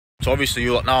So obviously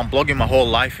now I'm blogging my whole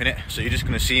life in it, so you're just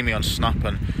gonna see me on Snap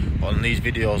and on these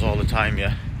videos all the time,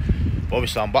 yeah. But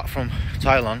obviously I'm back from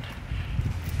Thailand,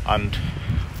 and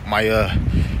my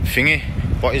thingy,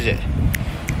 what is it?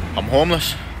 I'm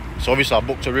homeless. So obviously I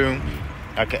booked a room,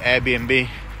 like an Airbnb,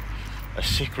 a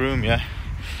sick room, yeah.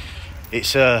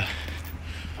 It's a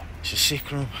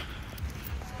sick room.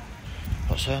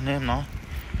 What's her name now?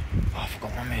 Oh, I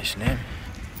forgot my mate's name.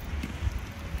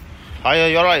 Hiya,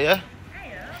 you alright, yeah?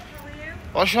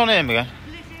 What's your name again?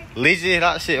 Lizzie,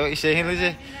 that's it. What are you saying,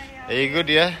 Lizzie? Are you good,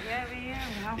 yeah?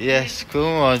 Yeah, yes, come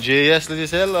on, G. Yes, Lizzie,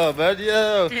 say hello, bud.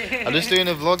 Yo. I'm just doing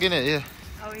a vlog, innit, yeah.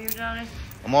 How are you, darling?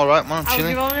 I'm alright, man. I'm How's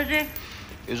chilling. your holiday?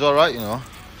 It was alright, you know.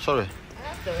 Sorry.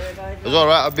 Don't worry about it. It was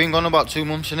alright. I've been gone about 2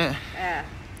 months, innit? Yeah.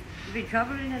 You've been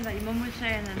travelling and that your mum was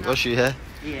saying and Was she here?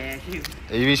 Yeah, she...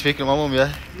 Have you been speaking to my mum,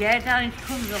 yeah? Yeah, darling, she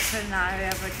comes up and I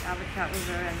have a chat with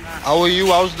her and that. How are you?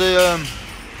 How's the,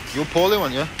 you're poorly,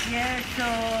 weren't you? Yeah, so,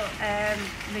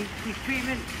 my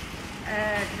treatment,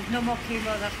 there's no more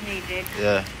chemo that's needed.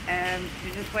 Yeah.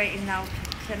 They're just waiting now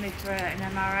to send me for an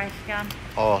MRI scan.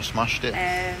 Oh, smashed it.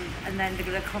 And then they're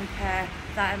going to compare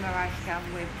that MRI scan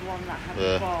with the one that I had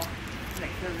before to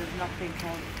make sure there's nothing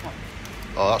else.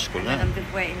 Oh, that's good, isn't it? I'm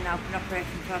just waiting now for an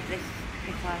operation to have this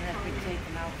decline that's been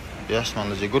taken out. So. Yes, man,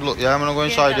 Lizzie. Good luck. Yeah, I'm going to go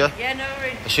inside, yeah? Yeah, no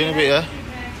worries. I'll see you in a bit, yeah?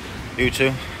 You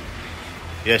too.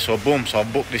 Yeah, so boom, so I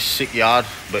booked this sick yard,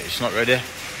 but it's not ready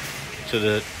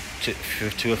to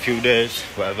a few days,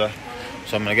 whatever.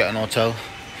 So I'm gonna get an hotel.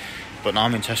 But now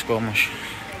I'm in Tesco, mush.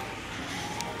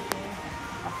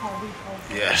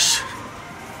 Yes.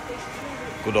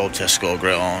 Good old Tesco,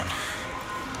 great on.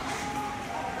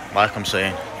 Like I'm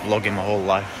saying, vlogging my whole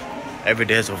life. Every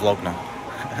day's a vlog now.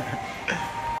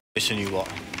 Listen, you lot.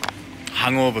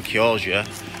 Hangover cures, yeah?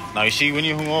 Now you see, when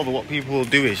you're hungover, what people will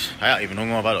do is, I ain't even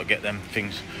hungover, I don't get them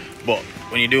things. But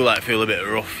when you do like feel a bit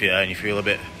rough, yeah, and you feel a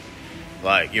bit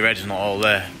like your head's not all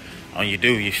there, and you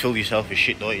fill yourself with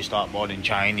shit, don't you? You start boarding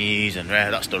Chinese and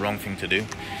rare. That's the wrong thing to do.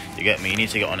 You get me? You need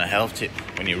to get on a health tip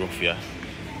when you're rough, yeah.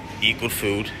 Eat good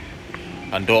food,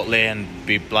 and don't lay and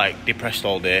be like depressed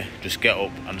all day. Just get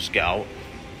up and just get out.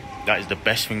 That is the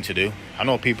best thing to do. I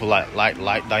know people like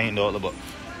dying, don't they? But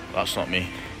that's not me.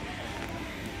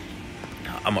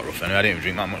 I'm not rough anyway, I didn't even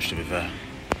drink that much, to be fair.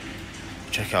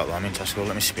 Check out though, I'm in Tesco,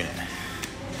 let me spin it.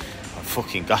 I'm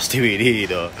fucking gassed with it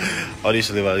though.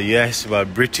 Honestly, man, yes,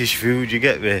 man, British food, you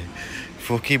get me?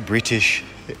 Fucking British.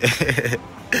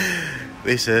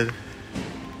 Listen,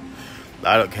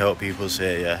 I don't care what people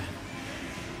say, yeah.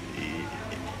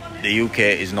 The UK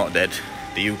is not dead.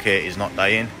 The UK is not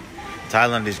dying.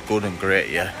 Thailand is good and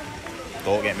great, yeah.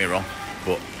 Don't get me wrong,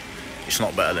 but it's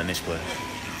not better than this place.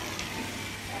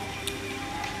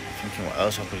 Thinking what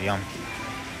else I could yam.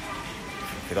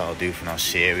 Look at that, I'll do for now,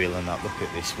 cereal and that. Look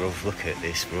at this, bruv. Look at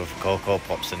this, bruv. Cocoa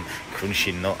Pops and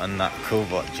crunchy nut and that. Cool,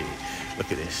 what, gee.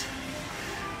 Look at this.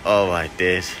 Oh my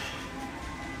days.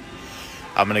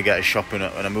 I'm gonna get a shop in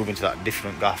it when I move into that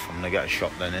different gaff. I'm gonna get a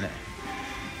shop then, innit?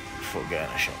 Before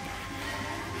getting a shop.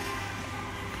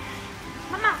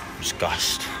 Mama. I'm just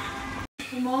gassed.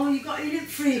 Come on, you got in at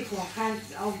 3 o'clock and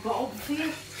I've got up for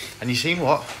you. And you seen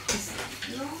what?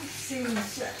 No, it seems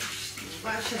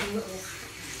like she had a little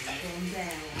one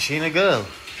there. You seen a girl?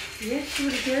 Yeah, she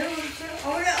was a girl, wasn't she?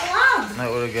 Oh, a little lad?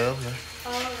 No, with a girl, yeah.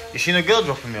 Oh, You seen a girl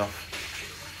dropping me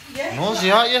off? yeah.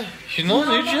 Nosy, aren't you? She's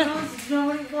nosy, isn't she? You know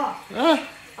what it was? Yeah.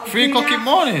 3 o'clock in the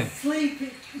morning.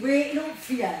 Sleeping, waiting up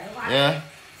for you. Like, Yeah.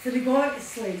 So they're going to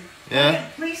sleep. Yeah.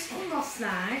 Police come last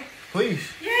night. Please.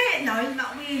 Yeah, no,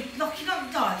 not we knocking on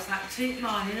the door. It's like 2 in the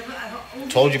morning.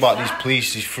 Told you about these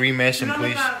police, these Freemason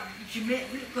police.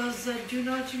 Because do you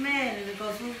know Jermaine? And he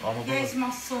goes, well, yeah, it's my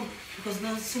son. Because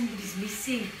no, somebody's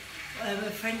missing.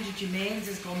 A friend of Jermaine's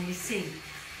has gone missing.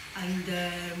 And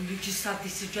we just had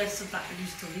this address of that who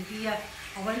used to live here.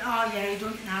 I went, oh yeah, he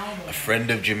don't know. A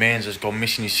friend of Jermaine's has gone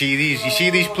missing. You see these? You see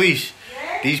these police?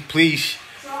 Yeah.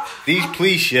 These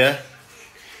police, yeah.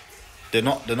 They're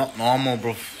not normal,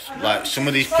 bro. Like some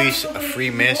of these police are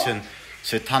Freemason,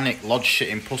 satanic lodge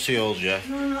shitting pussy holes, yeah.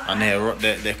 And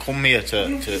they come here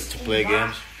to play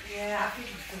games. Yeah, I think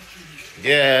it's fucking.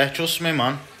 Yeah, trust me,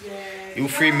 man. Yeah. You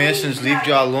Freemasons, leave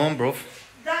you alone, bro.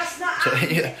 That's not. So,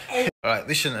 yeah. Right,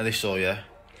 listen to this, though, yeah.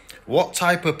 What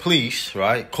type of police,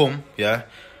 right, come, yeah,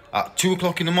 at 2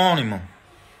 o'clock in the morning, man?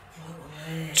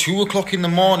 2 o'clock in the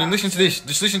morning. Listen to this.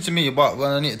 Just listen to me about.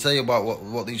 Well, I need to tell you about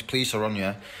what these police are on,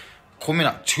 yeah. Coming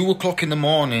at 2 o'clock in the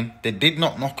morning. They did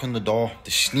not knock on the door.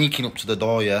 They're sneaking up to the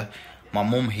door, yeah. My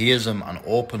mum hears them and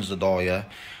opens the door, yeah.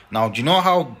 Now, do you know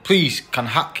how police can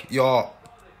hack your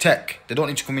tech? They don't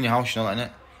need to come in your house, you know that,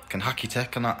 innit? Can hack your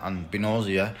tech and that and be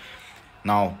nosy, yeah.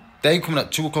 Now, they coming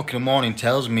at 2 o'clock in the morning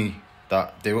tells me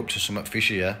that they're up to something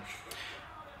fishy, yeah?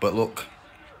 But look,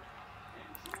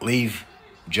 leave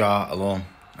Jar alone.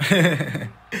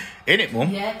 Ain't it, Mum?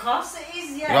 Yeah, of course it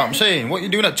is, yeah. You know what I'm saying? What you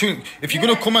doing at 2? If you're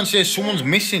going to come and say someone's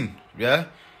missing, yeah?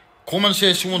 Come and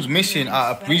say someone's missing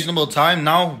at a reasonable time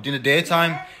now, in the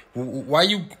daytime. Why are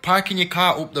you parking your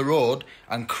car up the road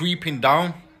and creeping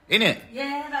down? Innit?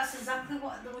 Yeah, that's exactly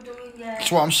what they were doing, yeah.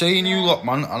 That's what I'm saying, you lot,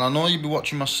 man. And I know you'll be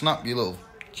watching my snap, you little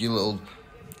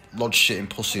lodge shitting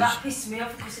pussies. That pissed me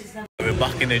off because it's them. We're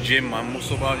back in the gym, man.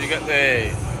 Muscle bar, you get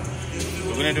there.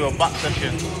 We're going to do a back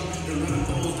session.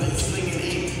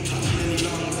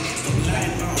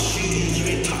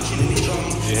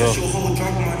 Yeah.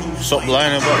 Stop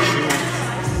lying about shoes.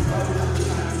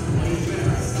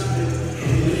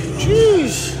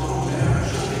 Jeez.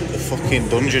 The fucking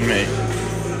dungeon, mate.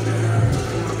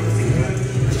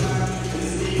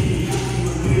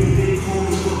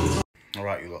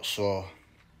 Alright, you lot, so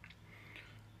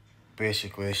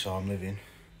basically, I'm living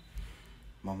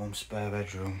my mum's spare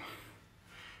bedroom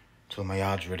till my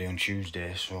yard's ready on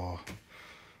Tuesday, so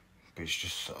but it's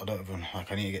just, I don't even,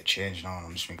 like, I need to get changed now, and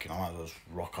I'm just thinking I might as well just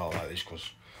rock out like this,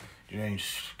 because you know, you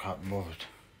just can't be bothered.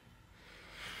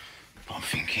 But I'm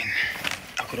thinking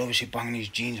I could obviously bang these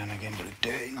jeans on again, but they're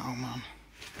dirty now, man.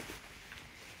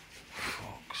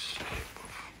 Fuck's sake, bro.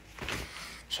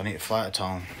 So I need to fly to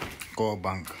town, go to a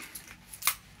bank,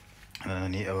 and then I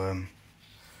need to I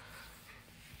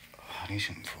need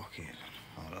some fucking,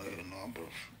 I don't even know, bro.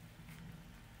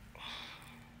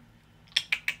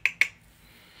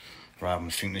 Right, I'm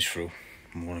gonna think this through.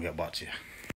 I'm gonna get back to you.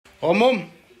 Oh, Mum. Yeah?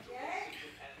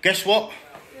 Guess what?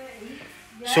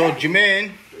 Yeah. So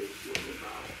Jermaine,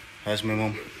 there's my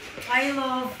mum. Hi,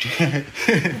 love.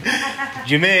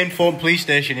 Jermaine phoned police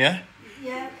station, yeah?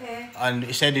 Yeah, okay. And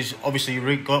he said he's obviously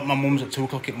got my mum's at 2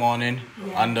 o'clock in the morning,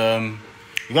 yeah. And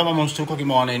you got my mum's 2 o'clock in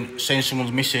the morning saying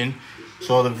someone's missing.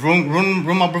 So they've run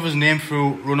my brother's name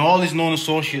through, run all his known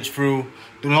associates through,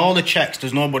 done all the checks.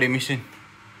 There's nobody missing.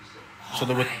 So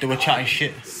they were chatting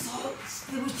shit.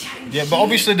 Yeah, but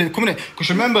obviously they're coming in. Because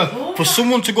remember, for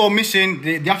someone to go missing,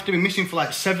 they have to be missing for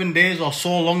like 7 days or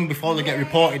so long before they get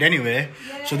reported anyway.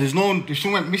 So there's no, if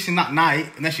someone went missing that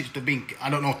night, unless it's being, I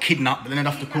don't know, kidnapped, but then they'd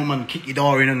have to come and kick your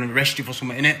door in and arrest you for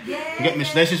something, innit? You get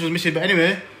missed. Their sister was missing, but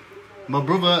anyway, my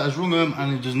brother has rung him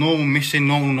and there's no one missing,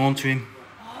 no one known to him.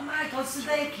 Oh my God, so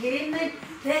they came then?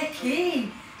 They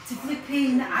came to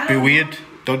flipping, I Be don't weird, know.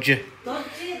 dodgy.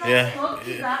 Dodgy, that's Yeah.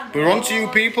 dodgy, that. We're on to you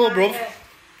people, bruv.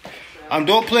 And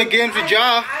don't play games with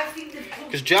Jar.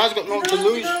 Because Jar's got nothing to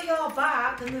lose. They know you're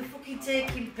back and they're fucking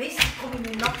taking piss, coming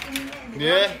and knocking in.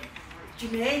 Yeah.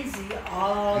 Jermaine's here.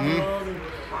 Oh, no, the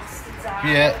bastards are.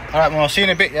 Yeah. Alright, well, I'll see you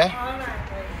in a bit, yeah?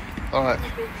 Alright,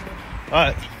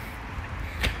 Alright.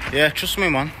 Yeah, trust me,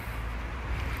 man.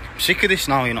 I'm sick of this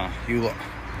now, you know, you lot.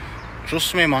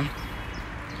 Trust me, man.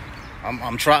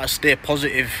 I'm trying to stay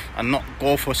positive and not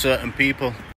go for certain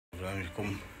people. When we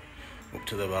come up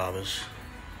to the barbers,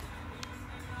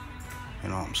 you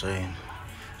know what I'm saying?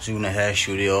 Zuna Hair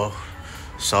Studio,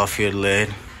 Southfield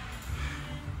Lane,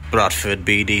 Bradford,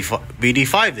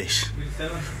 BD5 this?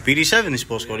 BD7 this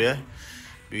postcode, yeah?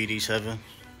 BD7.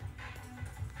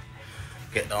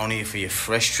 Get down here for your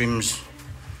fresh trims.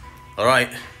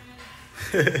 Alright.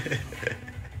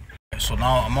 So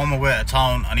now I'm on my way to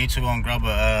town. I need to go and grab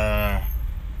a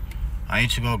I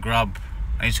need to go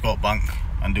to bank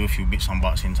and do a few bits and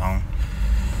bats in town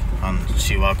and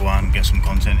see where I go and get some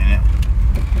content in it.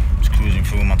 Just cruising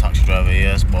through my taxi driver.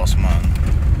 Yes, boss man.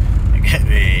 I get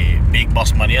me big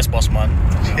boss man. Yes, boss man.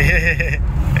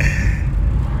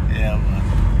 Yeah, man.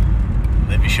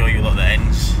 Let me show you lot the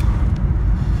ends.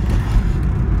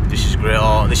 This is great.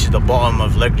 Oh, this is the bottom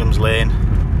of Legram's Lane.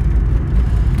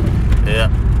 Yeah.